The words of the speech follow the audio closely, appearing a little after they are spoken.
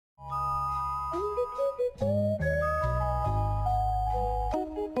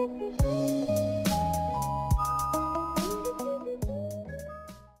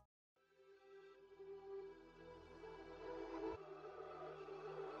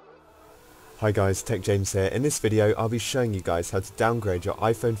Hi guys, Tech James here. In this video I'll be showing you guys how to downgrade your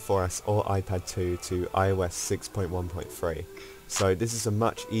iPhone 4S or iPad 2 to iOS 6.1.3. So this is a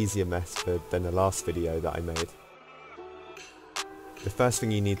much easier method than the last video that I made. The first thing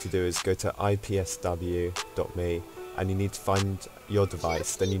you need to do is go to ipsw.me and you need to find your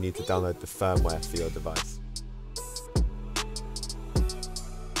device, then you need to download the firmware for your device.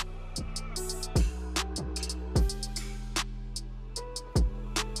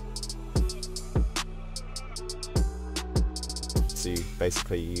 So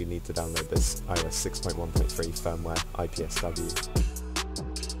basically you need to download this iOS 6.1.3 firmware IPSW.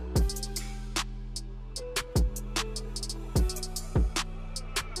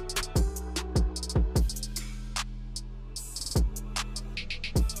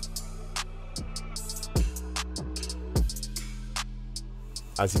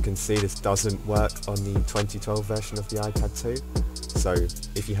 As you can see, this doesn't work on the 2012 version of the iPad 2, so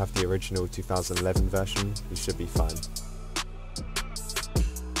if you have the original 2011 version, you should be fine.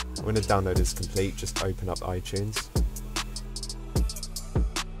 When the download is complete, just open up iTunes.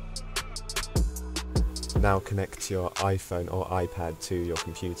 Now connect your iPhone or iPad to your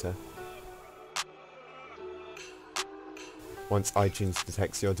computer. Once iTunes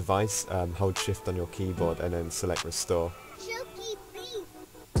detects your device, hold shift on your keyboard and then select restore.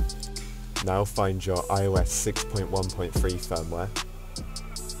 Now find your iOS 6.1.3 firmware.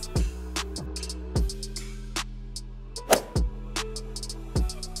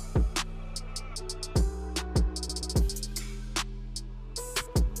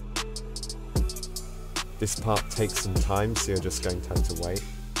 This part takes some time, so you're just going to have to wait.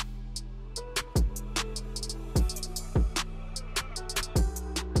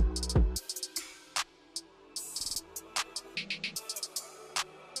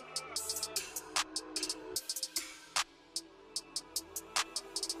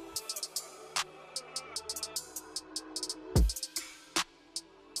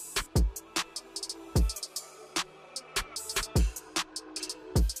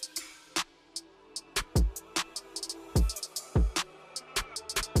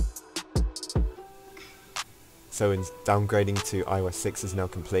 So downgrading to iOS 6 is now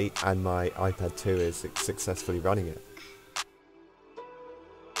complete and my iPad 2 is successfully running it.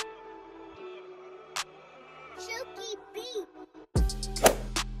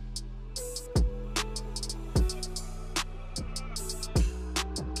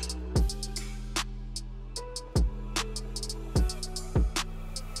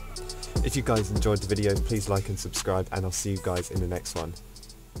 If you guys enjoyed the video, please like and subscribe, and I'll see you guys in the next one.